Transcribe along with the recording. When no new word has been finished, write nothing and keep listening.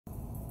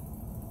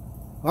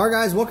All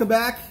right, guys, welcome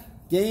back.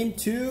 Game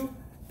 2.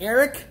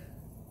 Eric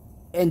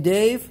and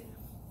Dave,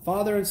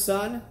 father and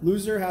son.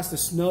 Loser has to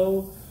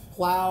snow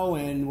plow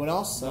and what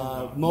else?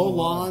 Mow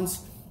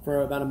lawns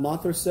for about a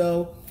month or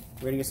so.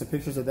 We're going to get some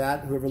pictures of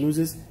that, whoever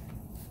loses.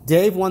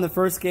 Dave won the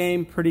first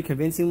game pretty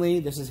convincingly.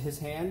 This is his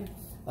hand.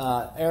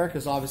 Eric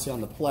is obviously on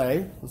the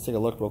play. Let's take a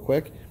look real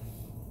quick.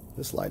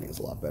 This lighting is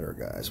a lot better,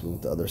 guys. We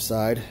went the other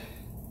side.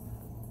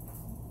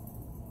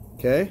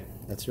 Okay,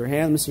 that's your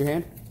hand. Let me see your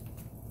hand.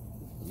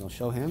 I'll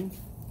show him.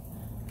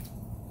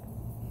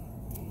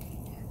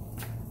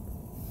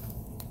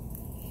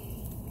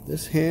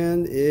 This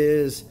hand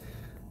is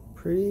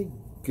pretty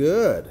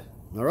good.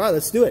 All right,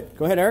 let's do it.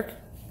 Go ahead, Eric.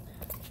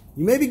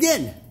 You may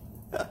begin.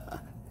 I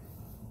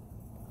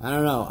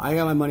don't know. I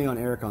got my money on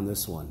Eric on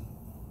this one.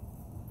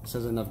 This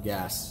has enough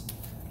gas.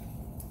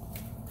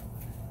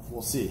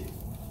 We'll see.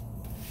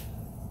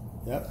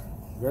 Yep.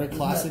 Very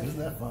classic. Isn't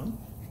that fun?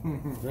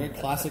 Very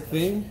classic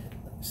thing.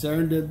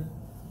 Serendip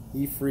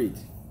Ifrit.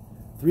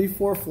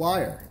 3-4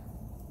 flyer.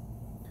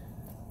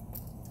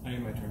 I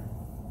need my turn.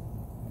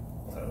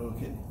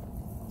 Okay.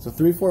 So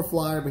 3-4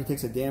 flyer, but he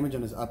takes a damage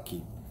on his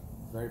upkeep.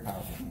 Very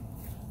powerful.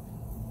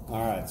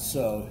 All right,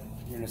 so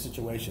you're in a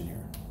situation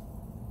here.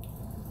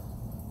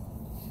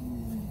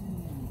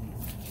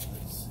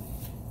 Let's see.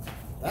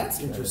 That's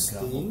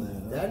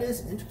interesting. That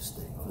is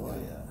interesting. Oh,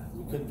 yeah.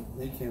 You could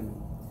make him.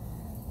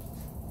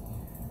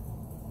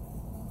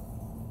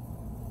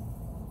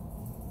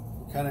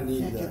 You kind of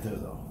need Can't the get there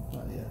though.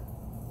 Not yet.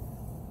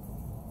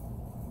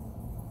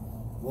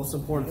 most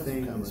important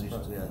thing is combination.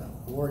 probably,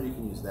 or you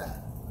can use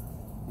that.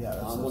 Yeah,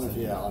 that's On it,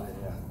 yeah.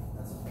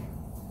 That's okay.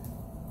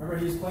 Remember,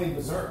 he's playing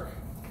Berserk.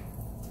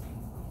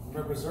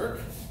 Remember Berserk?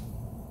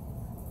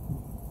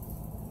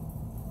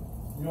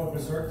 You know what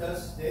Berserk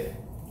does, Dave?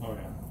 Oh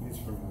yeah, he's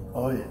familiar.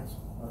 Oh yes.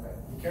 Okay.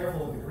 Be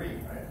careful with the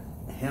green, right?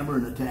 Hammer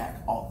and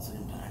attack all at the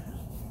same time.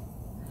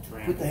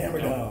 Put the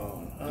hammer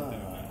down.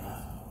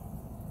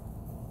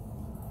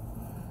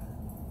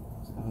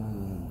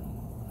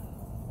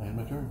 I had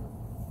my turn.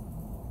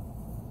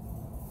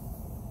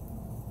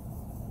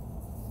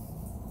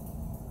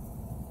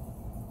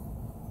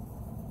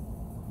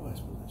 Oh, I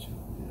suppose I should.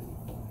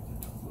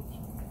 Whoops.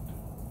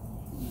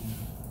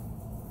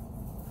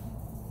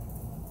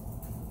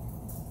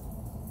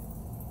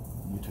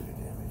 You took a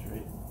damage,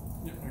 right?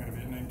 Yep, I gotta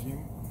be at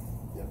 19.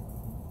 Yep.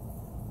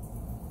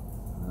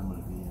 And I'm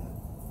gonna be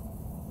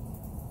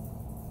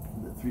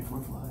at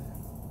 3-4 fly.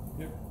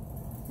 Yep.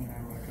 And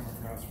I'm gonna come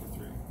across for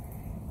 3.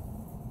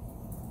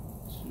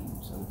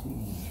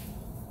 17.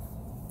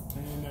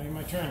 And now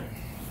my turn.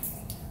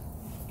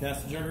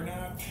 Cast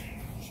Juggernaut.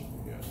 Should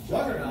be good.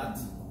 Juggernaut.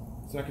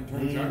 Second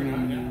turn,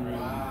 Juggernaut. Yeah, right.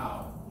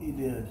 Wow. He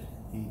did.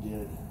 He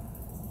did.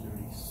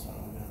 Dirty son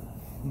of a gun.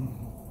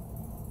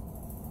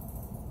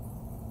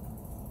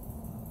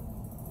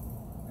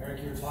 Eric,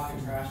 you were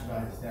talking trash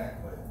about his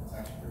deck, but it's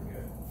actually pretty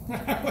good.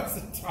 I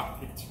wasn't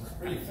talking to It's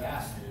pretty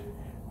fast, dude.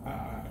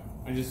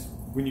 I just,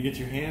 when you get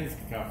your hands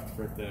cuffed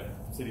for the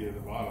city of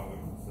the bottle,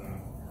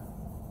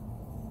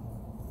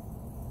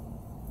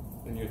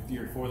 then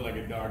your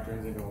 4-legged dog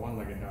turns into a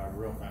 1-legged dog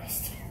real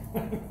fast.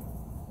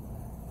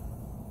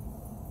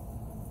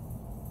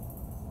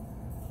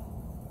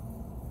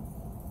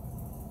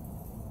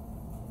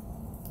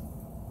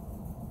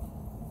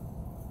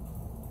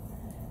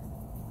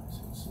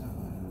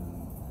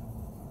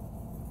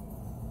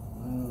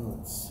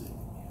 Let's see.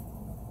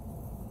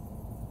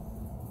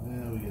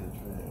 Well, we gotta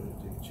try it. We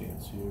take a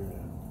chance here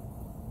and.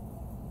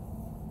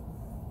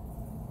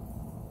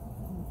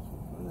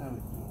 Now we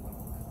can do one more.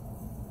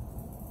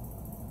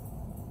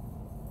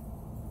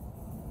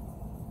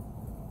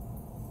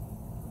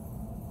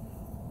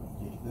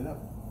 Taking it up.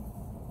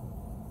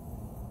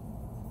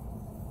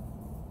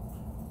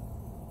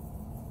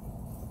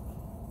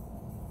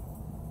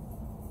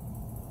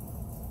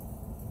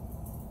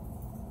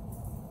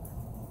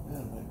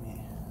 That might be.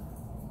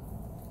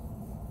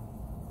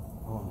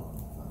 Oh no.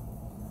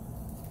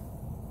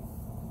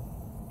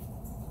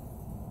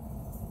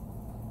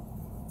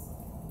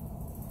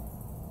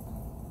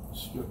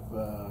 Strip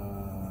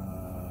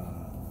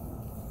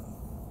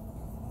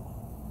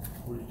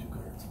 42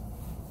 cards.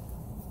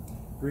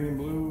 Green and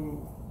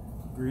blue,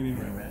 green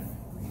and red.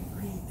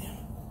 Green.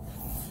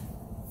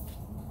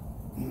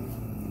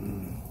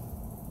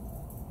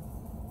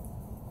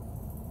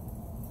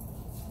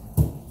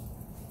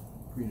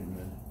 Green and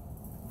red.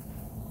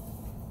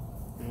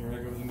 Green and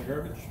red goes in the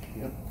garbage.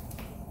 Yep.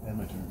 And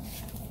my turn.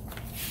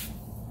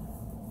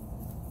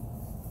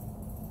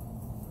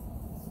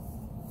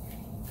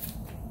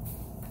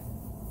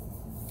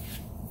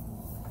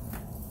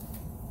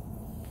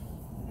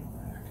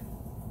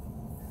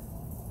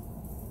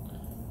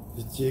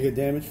 Did you get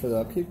damage for the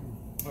upkeep?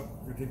 Oh,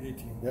 we're gonna take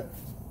 18. Yep.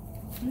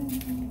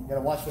 You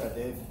gotta watch that,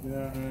 Dave.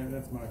 Yeah,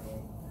 that's my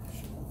fault.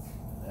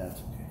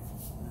 That's okay.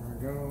 There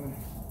we go.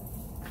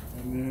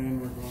 And then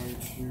we're going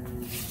to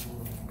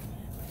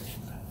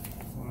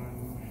 1,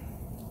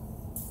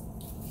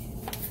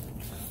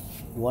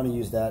 You want to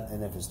use that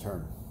end of his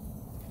turn.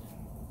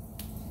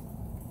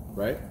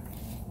 Right?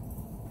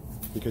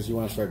 because you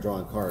want to start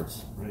drawing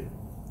cards. Right.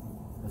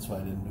 That's why I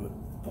didn't do it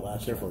the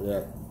last Careful, time.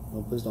 yeah.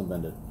 No, please don't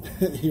bend it.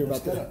 You're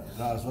about to.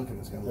 No, I was looking.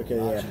 It's got a little Okay,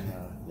 yeah. notch in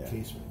the Yeah.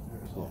 case right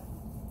there. So.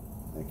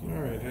 Thank you.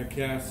 All right, I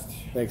cast.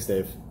 Thanks,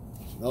 Dave.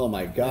 Oh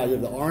my God, you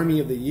have the Army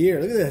of the Year.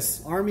 Look at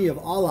this, Army of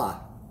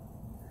Allah.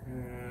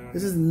 And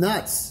This is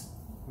nuts.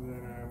 then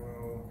I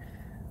will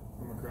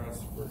come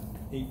across for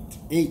 8.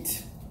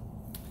 8.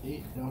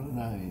 8 down to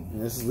 9.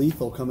 And this is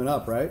lethal coming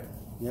up, right?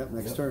 Yep.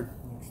 Next Yep. turn.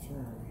 Next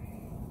turn.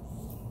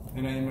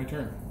 And I end my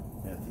turn.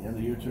 At the end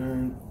of your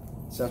turn.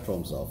 Sethroll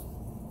himself.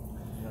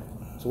 Yep.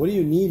 So what do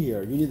you need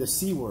here? You need the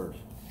C word,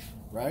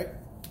 right?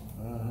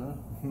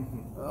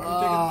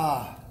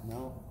 Ah,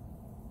 no.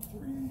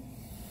 3.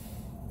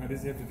 I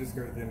just have to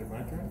discard at the end of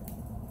my turn.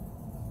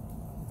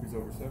 If he's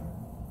over 7.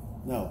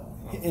 No.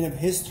 And of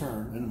his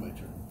turn, End of my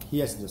turn. he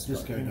has to discard.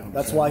 Discard down to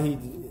That's 7. why he.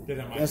 Did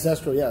it my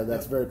Ancestral, yeah,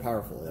 that's very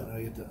powerful. Then Yeah.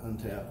 I get to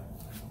untap.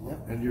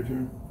 Yep. End your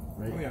turn.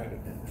 Right. Oh, yeah, I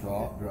did. And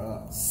draw.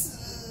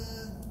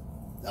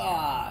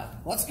 Ah,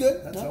 well, that's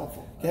good. That's No?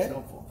 helpful. Okay. That's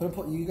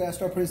helpful. You gotta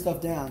start putting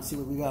stuff down. See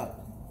what we got.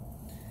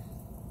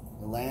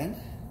 The land.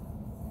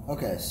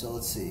 Okay, so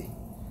let's see.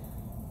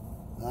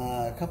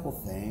 A couple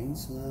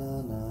things.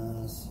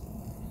 Let's see.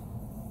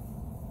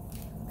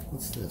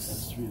 What's this?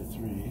 That's 3 to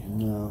 3.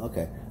 No.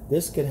 Okay.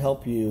 This could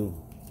help you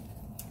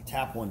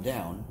tap one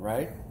down,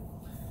 right?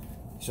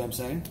 See what I'm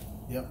saying?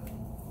 Yep.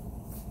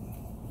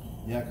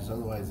 Yeah, because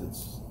otherwise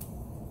it's.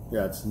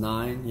 Yeah, it's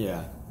 9.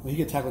 Yeah. Well, he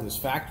can attack with his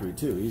factory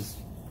too. He's.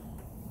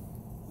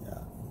 Yeah.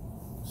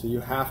 So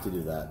you have to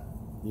do that.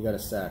 You got to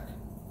sack.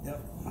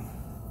 Yep.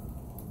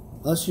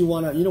 Unless you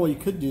want to, you know what you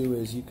could do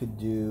is you could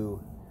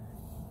do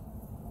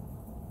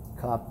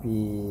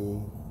copy,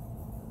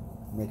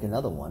 make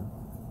another one.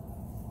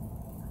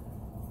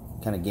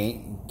 Kind of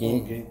gain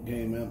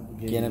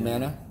a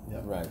mana.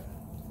 Yep. Right.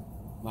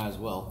 Might as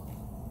well.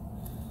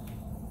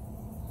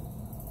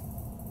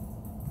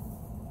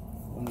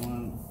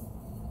 1/1.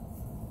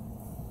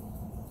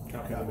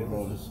 Copy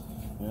Lotus.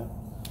 Yeah.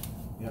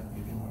 Yep.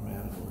 Give you more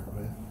mana to work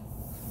with.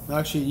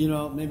 Actually, you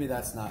know, maybe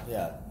that's not.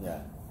 Yeah.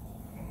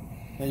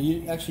 And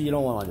you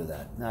don't want to do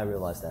that. Now I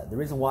realize that. The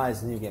reason why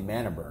is then you get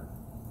mana burn,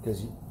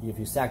 because if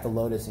you stack the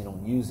Lotus and you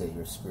don't use it,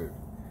 you're screwed.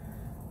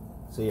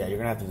 So yeah, you're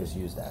gonna have to just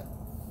use that.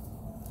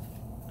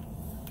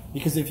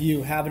 Because if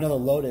you have another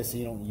Lotus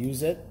and you don't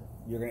use it,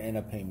 you're gonna end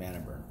up paying mana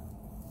burn.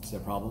 Is that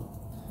a problem?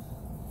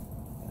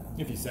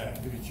 If he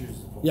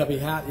chooses to pull. Yeah, but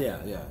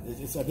yeah.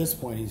 It's at this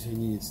point he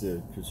needs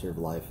to preserve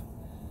life.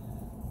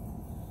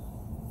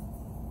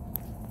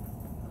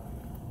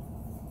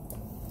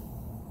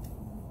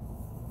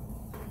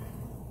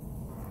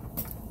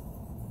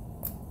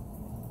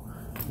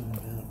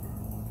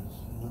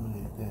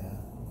 Eliminate that.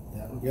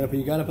 That would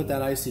You gotta put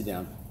that icy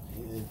down.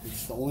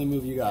 It's the only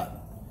move you got.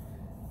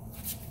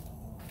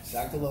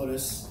 Sack the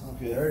Lotus.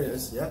 Okay, there it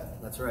is.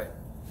 Yep, that's right.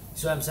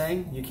 See what I'm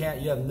saying? You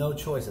have no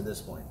choice at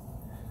this point.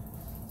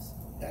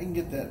 I can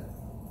get that.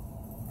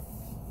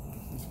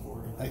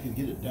 I can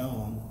get it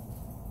down.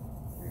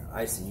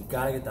 Icy. You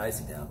gotta get the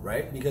icy down,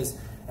 right? Because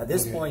at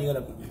this point, you're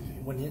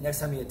gonna next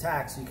time he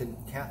attacks, you can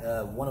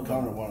counter one of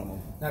them.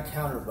 Not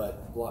counter,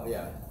 but block.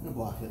 Yeah. You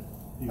block it.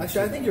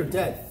 Actually, I think you're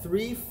dead.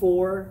 3,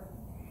 4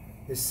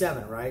 is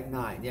 7, right?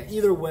 9. Yeah.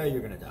 Either way,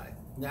 you're gonna die.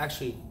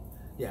 Actually,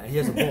 yeah. He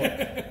has a bolt,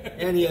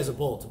 and he has a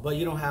bolt, but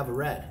you don't have a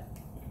red.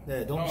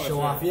 Yeah, don't show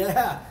off. Right.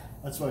 Yeah.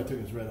 That's why I took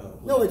his red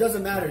out. No, it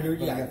doesn't matter.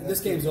 This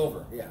game's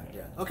over. Yeah.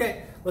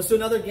 Okay, let's do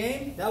another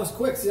game. That was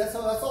quick. See, that's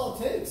all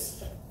it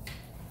takes.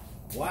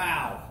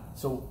 Wow.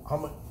 So how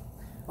much?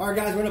 All right,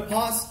 guys, we're gonna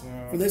pause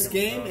for this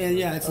game, and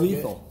yeah, it's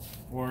lethal.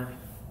 Or.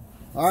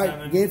 All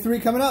right, game 3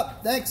 coming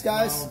up. Thanks,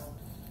 guys.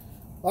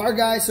 All right,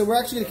 guys. So we're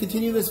actually gonna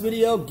continue this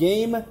video.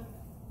 Game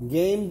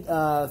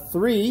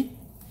 3,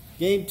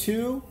 game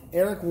 2.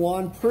 Erik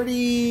won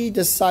pretty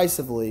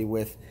decisively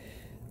with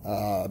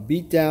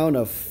beatdown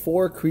of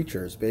 4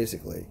 creatures,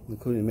 basically,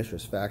 including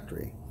Mishra's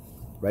Factory.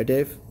 Right,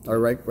 Dave? Or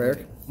right,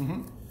 Erik?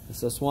 Mm-hmm.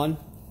 It's this one.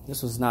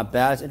 This was not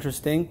bad. It's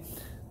interesting.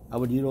 I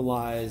would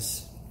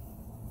utilize...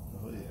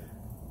 Oh, yeah.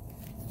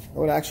 I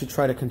would actually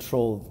try to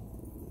control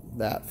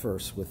that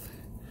first with...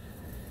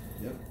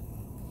 Yep.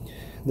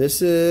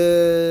 This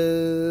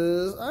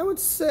is... I would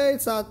say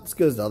it's not as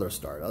good as the other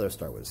start. The other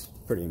start was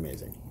pretty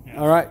amazing. Yeah.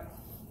 All right.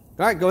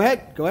 All right, go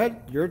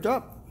ahead. You're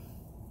up.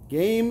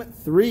 Game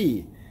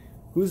 3.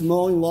 Who's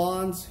mowing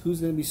lawns?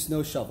 Who's going to be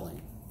snow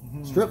shoveling?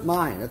 Mm-hmm. Strip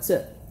mine. That's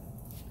it.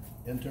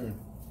 End turn.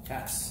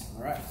 Pass.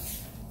 All right.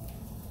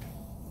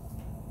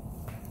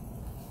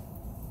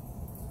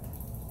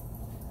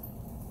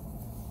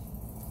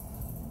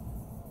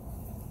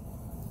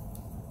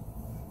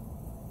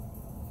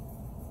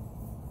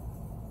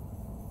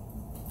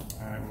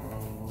 I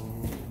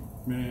will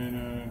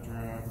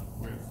drop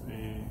with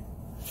a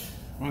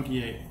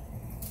monkey 8.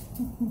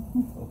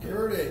 Okay.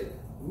 30.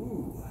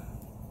 Ooh.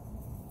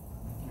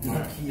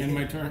 In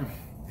my turn.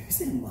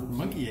 Is it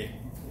Monkey 8.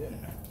 Yeah.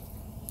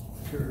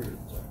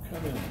 Curds are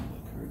coming. The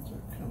curds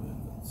are coming.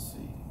 Let's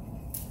see.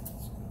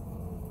 Let's go.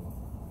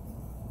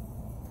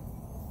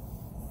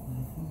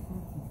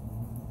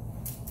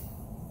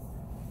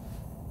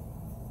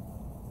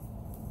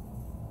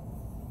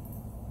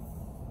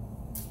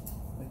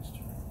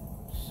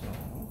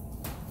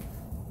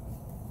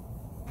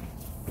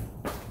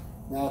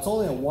 Now it's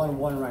only a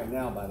 1/1 right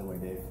now, by the way,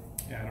 Dave.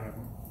 Yeah, I don't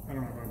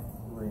have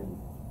a Green.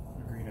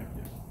 green up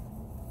yet.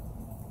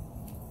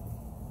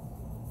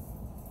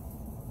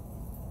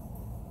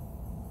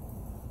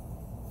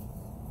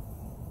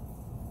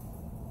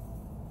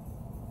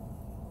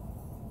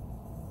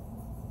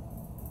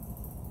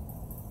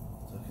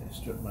 It's okay.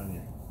 Strip mine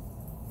here.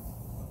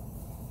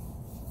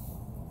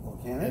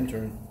 Volcanic. End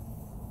turn.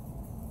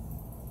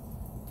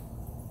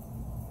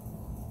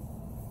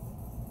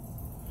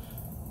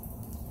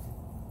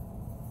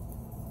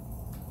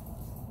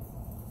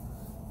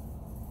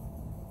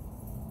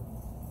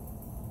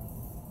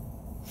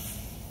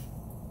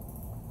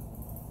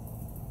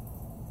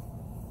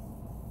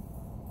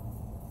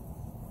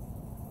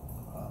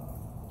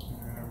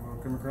 And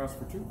we'll come across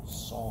for 2.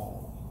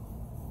 Saul.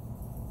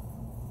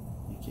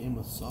 You came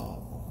with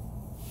Saul.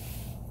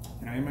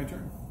 Now in my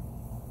turn.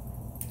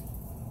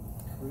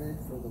 Credit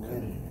for the Come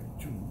win.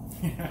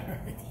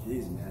 here.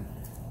 Jeez, man.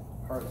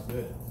 Heart's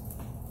good.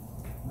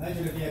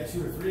 Imagine if you had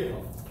 2 or 3 of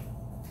them.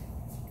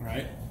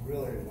 Right?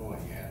 Really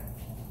annoying, yeah.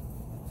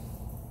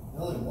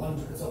 Only one.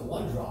 It's a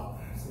 1 drop.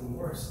 It's even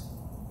worse.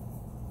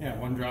 Yeah,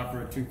 1 drop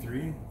for a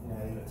 2/3.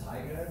 Yeah, you have a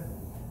Tiger.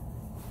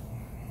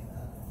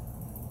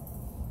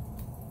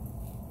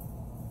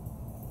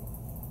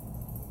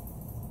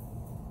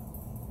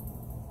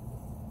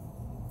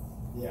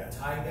 Yeah,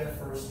 Tiger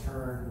first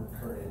turn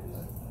recurred.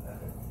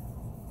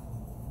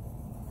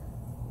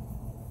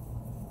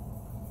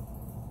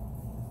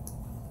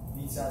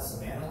 Beats out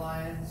Savannah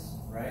Lions,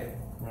 right?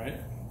 Right?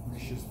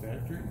 Vicious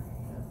Factory.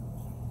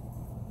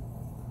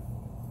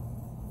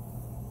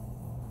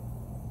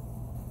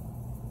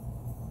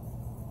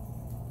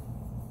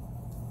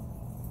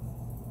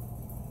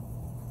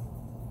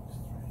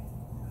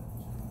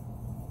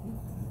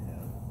 Yeah.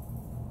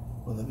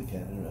 Well, that'd be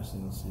kind of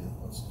interesting. Let's see.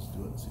 Let's just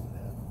do it and see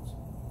what happens.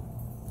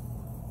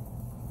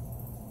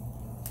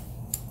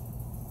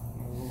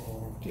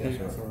 Oh, Yes,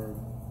 Chaos sir. Orb.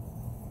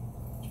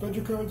 Spread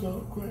your cards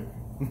out quick.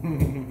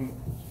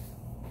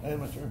 I had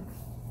my turn.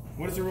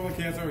 What is the rule of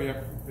Chaos Orb?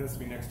 Yeah, this will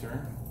be next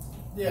turn.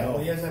 Yeah, No. well,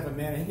 he doesn't have a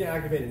mana. He can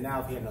activate it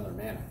now if he had another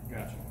mana.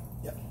 Gotcha.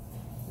 Yep.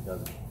 He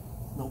doesn't.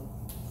 Nope.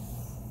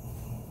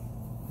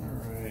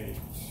 Alright.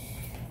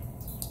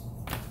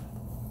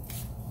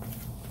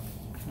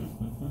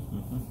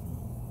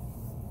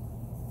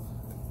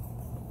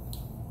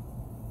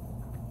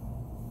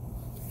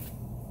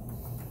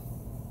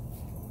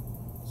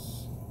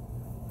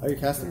 How are you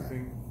casting that?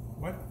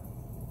 What?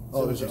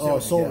 Oh, there's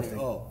Soul Ring. casting.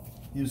 Oh.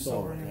 Use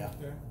Soul Ring, Ring, yeah.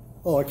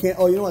 Oh, I can't.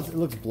 Oh, you know what? It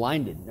looks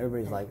blinded.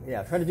 Everybody's like,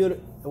 yeah, try to do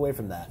it away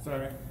from that.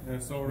 Sorry,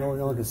 Soul Ring.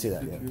 No one for can see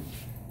that, 2/2.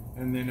 yeah.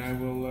 And then I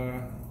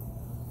will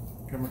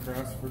come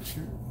across for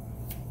 2.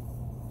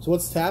 So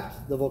what's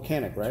tapped? The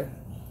Volcanic, right?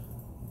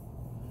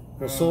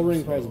 The Soul Ring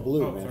requires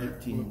blue, oh, man. sorry.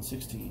 18,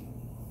 16.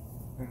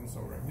 And the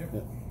Soul Ring, yep. Yeah.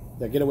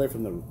 Yeah, get away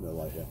from the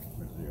light, yeah.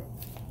 There you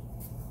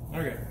go.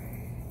 Okay.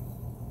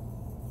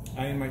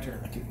 I end my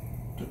turn. Okay.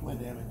 Took my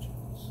damage.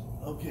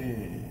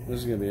 Okay. This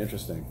is going to be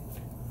interesting.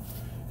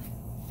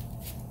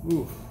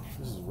 Ooh,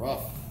 this is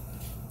rough.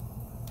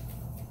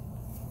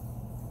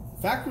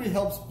 Factory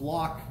helps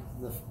block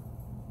the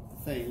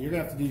thing. You're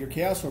going to have to do your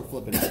Chaos Orb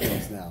flipping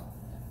skills now.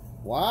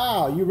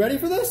 Wow, you ready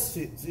for this?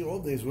 See,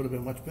 old days would have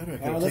been much better. I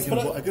could let's have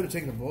put taken,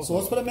 taken them both. So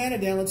let's put a mana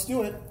down. Let's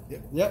do it.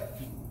 Yep.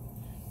 Yep.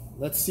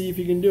 Let's see if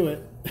you can do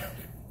it.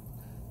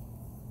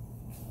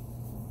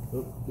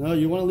 No,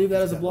 you want to leave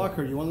that as a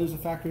blocker. You want to lose the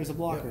Factory as a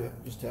blocker.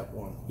 Yep, just tap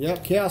 1.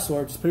 Yep, Chaos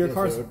Orb. Just put your Chaos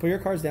cards. Orb. Put your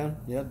cards down.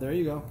 Yep, there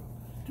you go.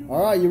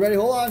 All right, you ready?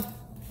 Hold on.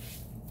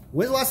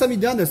 When's the last time you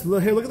done this?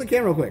 Here, look at the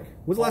camera real quick.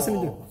 When's the last time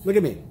you did? Look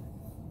at me.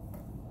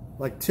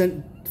 Like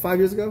 5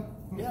 years ago?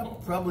 Yeah,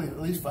 probably at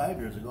least 5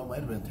 years ago. Might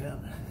have been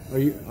 10. Are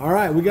you all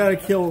right? We got to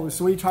kill.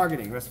 So what are you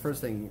targeting? That's the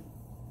first thing.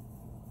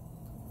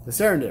 The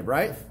Serendib,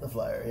 right? The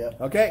flyer,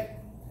 yeah. Okay.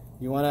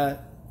 You want to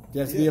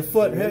just be a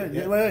foot? Yeah, Wait,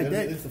 yeah. wait.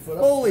 It's the foot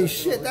up. Holy That's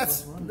shit! what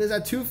That's runs. is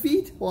that 2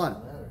 feet? Hold on.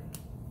 Matter.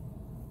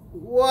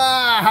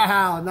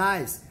 Wow,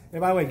 nice. Hey,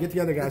 by the way, get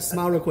together, guys.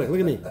 Smile real quick. Look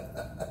at me.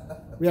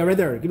 Yeah, right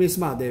there. Give me a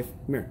smile, Dave.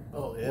 Come here.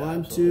 Oh, yeah, 1,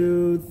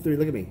 absolutely. 2, 3.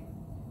 Look at me.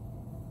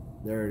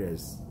 There it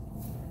is.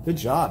 Good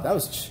job. That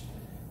was.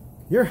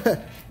 You're.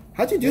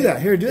 How'd you do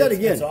that? Here, do that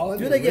again. It's all in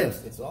Do the it again.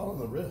 wrist. It's all on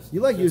the wrist.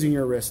 You like using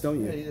your wrist,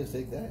 don't Yeah, you? you just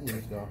take that and you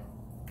just go.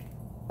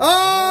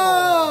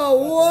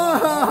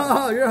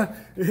 Oh, whoa!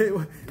 If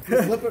you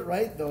flip it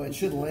right, though, it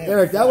should land.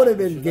 Eric, that would have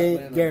It been should not game.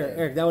 land on Garrett, there.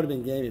 Eric, that would have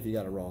been game if you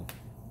got it wrong.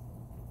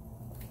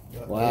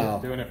 Yeah. Wow.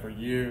 Doing it for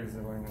years.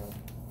 And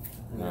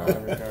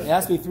It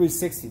has to be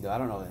 360 though. I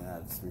don't know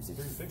that it's 360.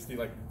 360,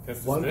 like,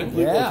 that's One it.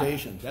 complete Yeah.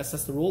 rotation. That's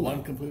the rule. One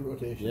Now. complete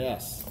rotation.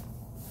 Yes.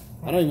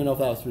 I don't even know if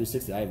that was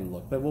 360. I haven't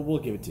looked, but we'll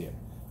give it to you.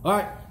 All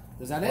right.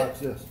 Is that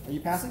Watch it? this. Are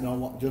you passing?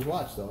 No, just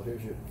watch though.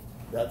 Here's your.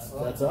 That's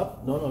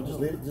up. No, just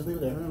leave it. Just leave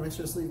it there. No, make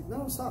sure it's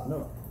no, stop.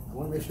 No, I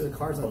want to make sure the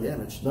card's not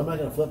damaged. No, I'm not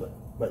gonna flip it.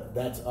 But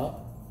that's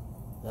up.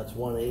 That's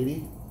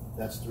 180.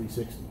 That's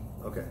 360.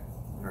 Okay.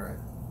 All right.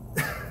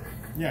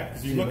 Yeah,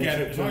 because you See, look make at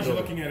sure it, it as long as you're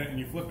turns looking at it and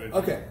you flip it.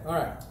 Okay. All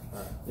right.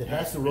 It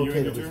has to Are you rotate in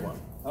at your least turn? one.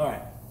 All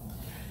right.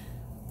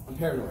 I'm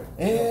paranoid.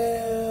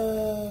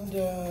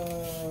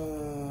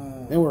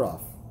 And we're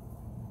off.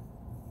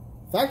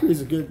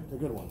 Factory's a good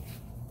one.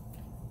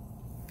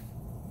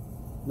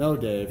 No,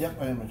 Dave.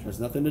 Yep, I am mature. There's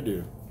nothing to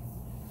do.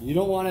 You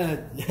don't want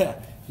to.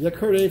 Yeah,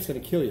 Kurt Ape's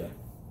going to kill you.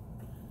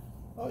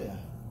 Oh yeah,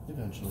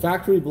 eventually.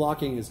 Factory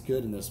blocking is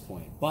good in this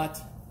point, but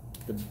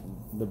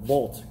the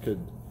bolt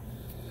could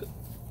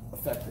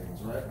affect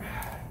things, right?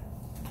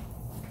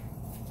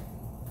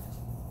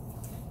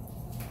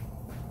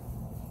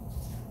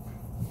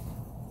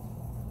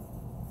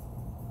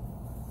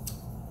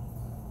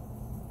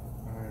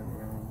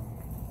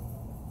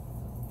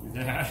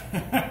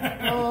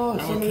 Oh,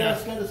 somebody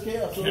else got his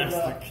chaos. Chaos.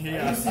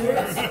 Are you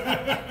serious?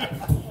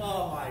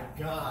 Oh my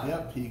god.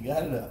 Yep, he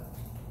got it up.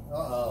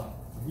 Uh-oh.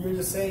 You were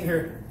just saying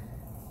here,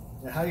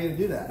 how are you going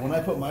to do that? When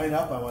I put mine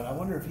up, I went, I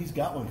wonder if he's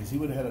got one, because he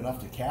would have had enough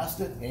to cast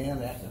it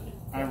and activate.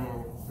 I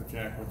will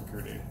attack with the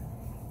Kurt.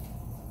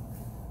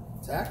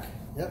 Attack?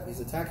 Yep, he's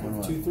attacking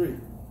What? for 2-3.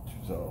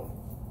 So,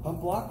 Pump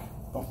block,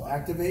 Pump block.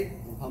 activate,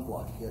 and pump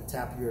block. You gotta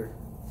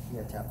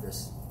tap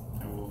this.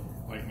 I will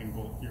lightning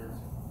bolt your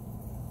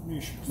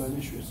niches my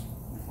issues.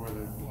 before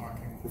the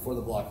blocking. Before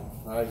the blocking.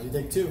 Alright, you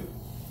take 2.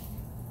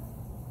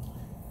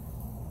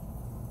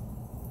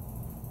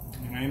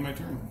 And I end my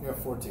turn. You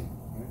have 14.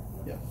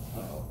 Right? Yep.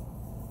 Uh-oh.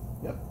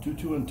 Yep, 2,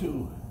 2, and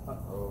 2.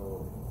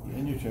 Uh-oh.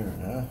 In your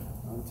turn, huh?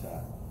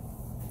 Untap.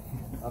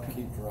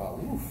 Upkeep draw.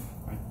 Oof.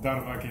 I thought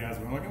about chaos,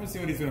 but I'm like, I'm gonna see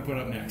what he's gonna put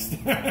up next.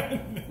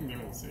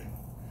 Then we'll see.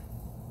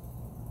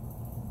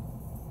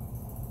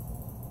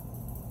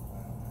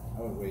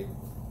 I would wait.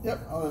 Yep,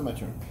 I'll end my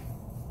turn.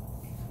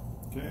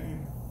 Okay,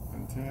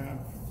 untap.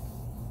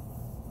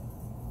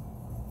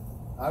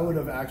 I would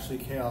have actually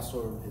Chaos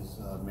Orb his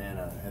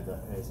mana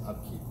and his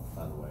upkeep,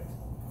 by the way.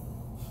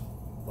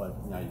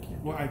 But now you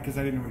can't. Well, because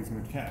I didn't know what he's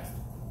gonna cast.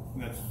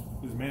 That's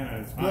his mana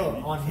is fine. No,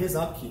 on his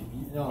upkeep.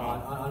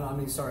 I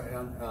mean, sorry.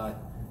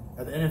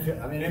 At the end of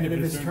end of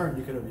his turn,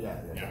 you could have.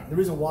 Yeah. The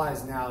reason why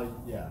is now.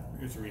 Yeah.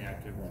 It's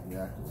reactive. Yeah,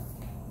 reactive.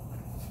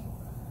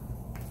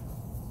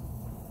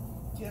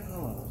 Yeah, no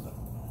one knows that.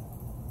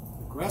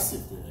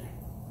 Aggressive today.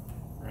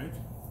 Right?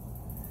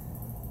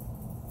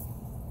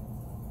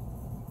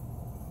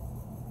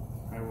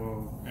 I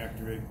will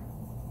activate.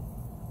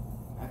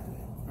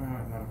 Activate.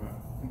 Not about.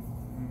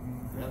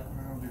 Yep.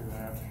 I'll do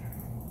that.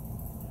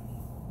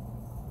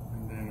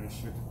 And then I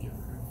should get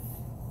rid of.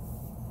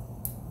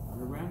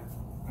 Underground?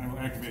 I will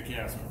activate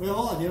Chaos Orb. Wait,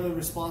 hold on. Do you have a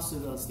response to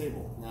the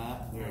stable? Nah.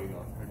 There you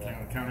go.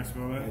 I counter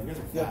spell that. Yeah, you guys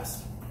are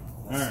fast.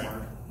 That's Alright.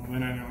 smart. Well,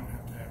 then I don't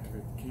have to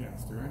activate the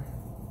Chaos, do I?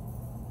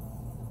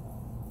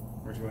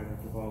 Or do I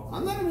have to follow?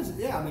 I'm not gonna.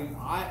 Yeah, I mean,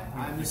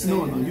 I'm just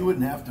No, saying. no, you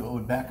wouldn't have to. It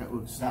would back up. It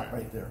would stop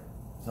right there.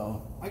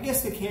 So, I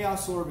guess the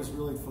Chaos Orb is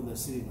really from the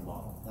City in the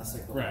Bottle. That's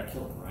like the Right.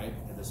 killer, right?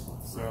 At this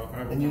point. So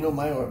I will, and you know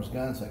my orb's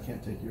gone, so I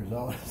can't take yours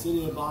out.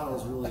 City in the Bottle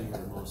is really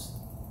your most.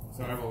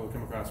 so I will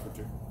come across for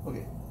 2.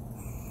 Okay.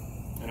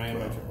 And I end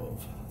my turn.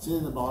 City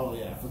in the Bottle,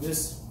 yeah. For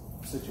this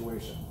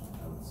situation,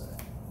 I would say.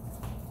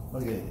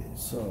 Okay,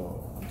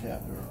 so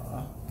untap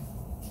draw.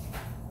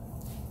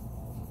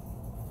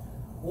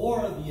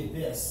 Or the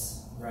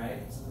Abyss,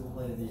 right? Some people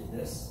play the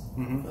Abyss.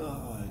 Mm-hmm.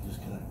 Oh, I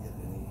just cannot get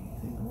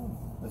anything going.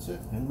 That's it.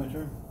 End my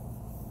turn.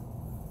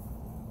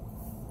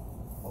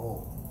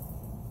 Oh.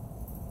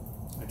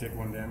 I take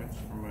 1 damage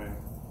from my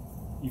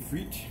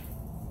Ifrit.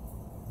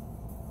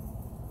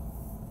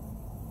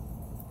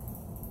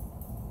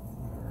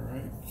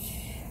 Alright.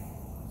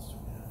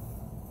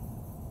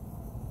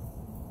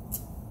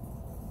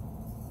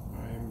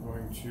 I am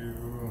going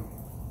to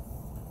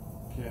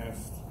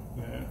cast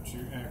that to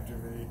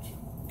activate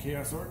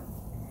Chaos Orb.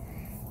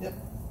 Yep.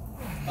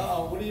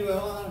 Uh-oh, what are you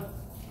on?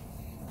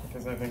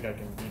 Because I think I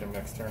can beat him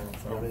next turn.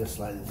 So I'm going to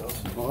slide this out.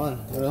 Hold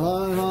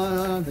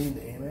on. Thing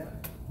to aim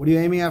at. What are you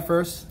aiming at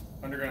first?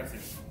 Underground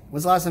Siege.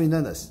 When's the last time you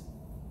done this?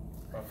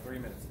 About 3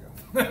 minutes ago.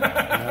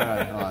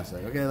 Alright, hold on a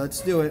second. Okay,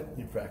 let's do it.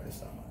 You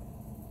practiced on mine.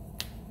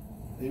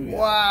 Here we go.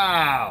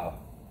 Wow.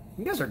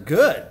 You guys are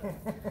good.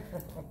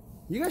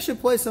 You guys should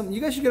play some.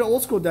 You guys should get an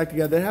old school deck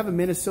together. They have a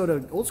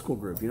Minnesota old school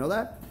group. You know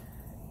that?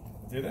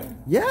 Do they?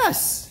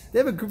 Yes. They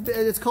have a group.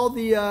 It's called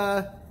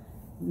the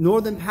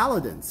Northern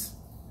Paladins.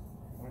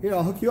 Here,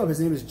 I'll hook you up.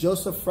 His name is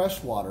Joseph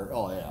Freshwater.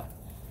 Oh, yeah.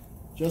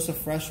 Joseph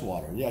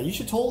Freshwater. Yeah, you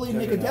should totally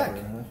make a deck.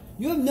 Huh?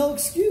 You have no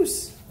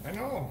excuse. I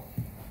know.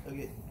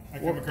 Okay. I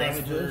come across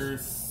for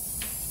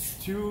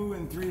 2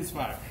 and 3 is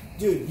 5.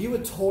 Dude, you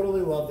would totally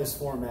love this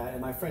format,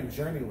 and my friend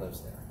Jeremy lives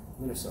there,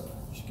 Minnesota.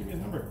 You should give me a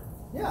number.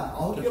 Yeah,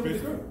 I'll hook you up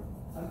with the group.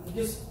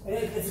 It's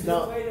a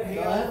good way to hang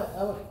I out.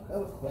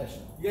 have a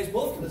question. You guys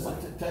both can This is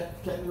play.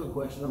 a technical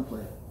question I'm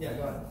playing. Yeah,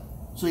 go ahead.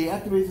 So he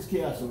activates his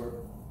Chaos Orb,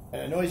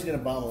 and I know he's going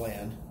to bomb a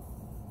land.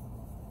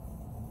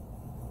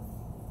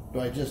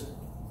 Could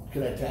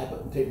I tap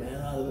it and take mana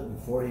out of it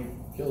before he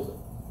kills it?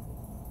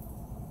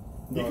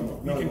 You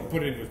can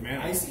put it into his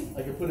mana. Icy?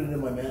 I can put it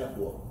in my mana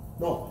pool.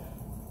 No.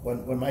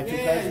 When my 2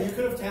 cards... Yeah, you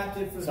could have tapped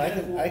in for the So I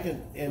mana pool,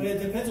 can... but it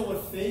depends on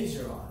what phase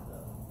you're on,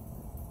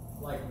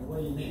 though. Like, what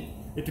do you mean?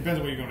 It depends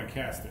on what you're going to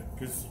cast it.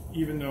 Because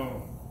even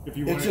though If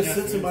you It want just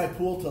sits in my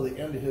pool till the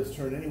end of his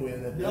turn anyway.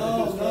 And then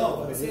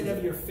No, it's the end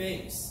of your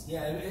phase.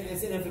 Yeah,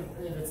 it's if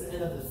it's the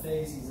end of the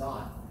phase he's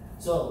on.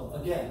 So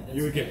again,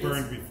 you would get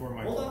burned before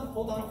my.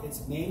 Hold on.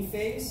 It's main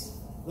phase.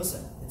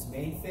 Listen, it's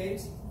main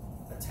phase,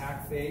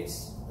 attack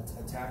phase,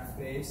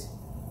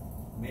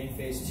 main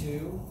phase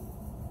 2,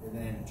 and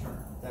then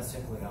turn. That's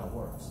typically how it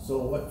works. So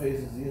what phase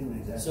is he in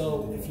exactly?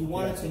 So if you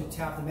wanted to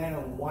tap the mana,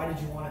 why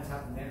did you want to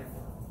tap the mana for?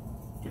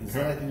 Because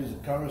then I can use a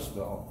counter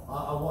spell.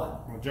 On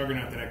what? Well,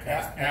 Juggernaut that I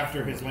cast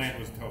after his land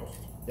was toast.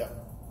 Yep.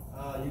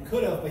 You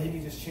could have, but he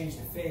could just change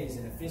the phase,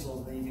 and it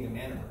fizzles, then you take a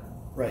mana burn.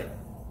 Right.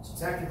 So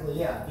technically,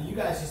 yeah, but you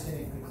guys just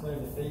didn't declare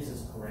the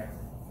phases correctly.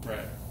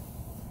 Right.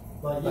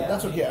 But yeah,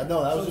 that's okay.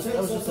 No, that was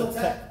just so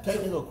a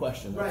technical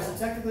question. Right. So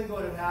technically,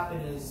 what would happen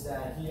is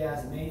that he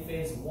has main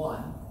phase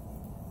 1.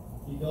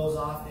 He goes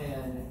off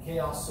and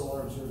Chaos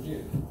Swords your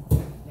dude.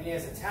 Then he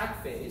has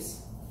attack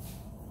phase.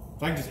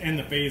 So I can just end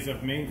the phase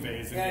of main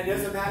phase. And it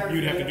doesn't matter.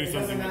 You'd have to do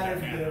something with that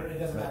It mana.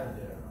 doesn't matter if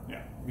you did it.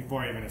 Yeah,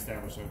 before I even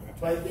establish it.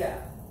 But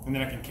yeah. And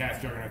then I can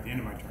cast Juggernaut at the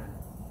end of my turn.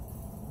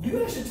 You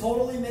guys should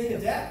totally make a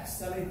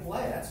dex. I mean,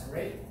 play. That's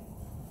great.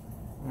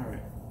 All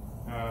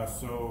right.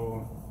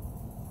 So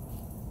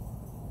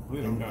I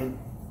believe I'm done.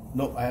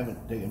 Nope, I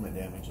haven't taken my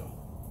damage though.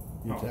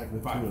 You attack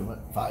with 5. 2 and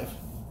what? 5.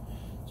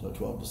 So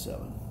 12 to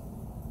 7.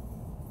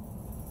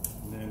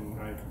 And then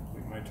I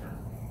complete my turn.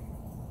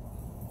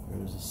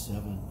 There's a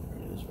 7. There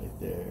it is right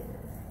there.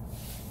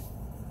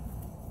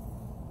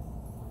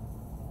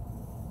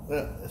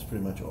 Well, that's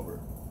pretty much over.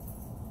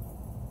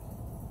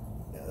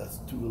 Yeah, that's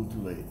too little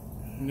too late.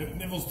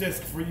 Nibble's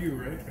disc for you,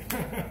 right?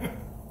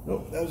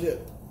 Nope, that was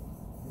it.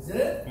 Is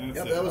it?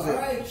 Yep, that was it.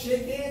 All right,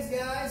 shake hands,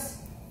 guys.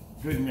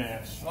 Good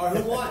match. All right,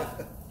 who won?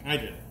 I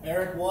did.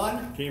 Eric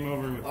won. Came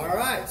over with. All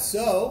right,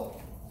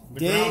 so the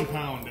Dave.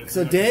 ground pound.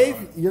 So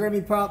Dave, you're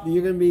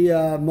gonna be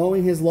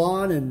mowing his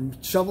lawn and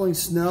shoveling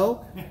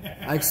snow.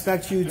 I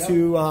expect you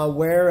to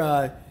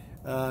wear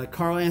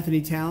Carl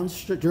Anthony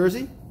Towns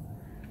jersey.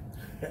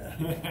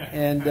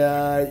 And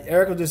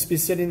Eric will just be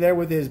sitting there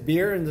with his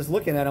beer and just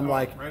looking at him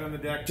like, right on the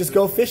deck. just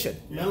go fishing.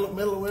 Middle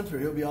of winter,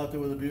 he'll be out there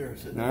with a beer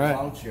sitting in a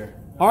lounge chair.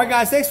 All right,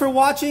 guys, thanks for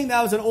watching.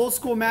 That was an old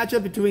school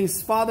matchup between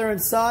father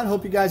and son.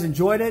 Hope you guys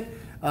enjoyed it.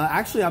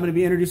 Actually, I'm going to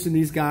be introducing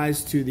these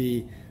guys to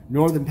the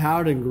Northern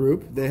Paladin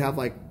group. They have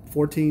like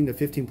 14 to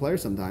 15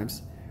 players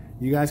sometimes.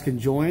 You guys can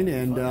join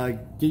and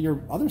get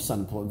your other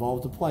son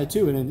involved to play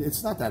too. And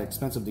it's not that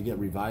expensive to get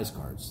revised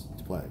cards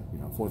to play,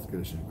 4th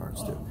edition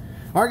cards too.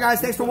 All right,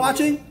 guys, thanks for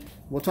watching.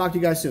 We'll talk to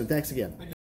you guys soon. Thanks again.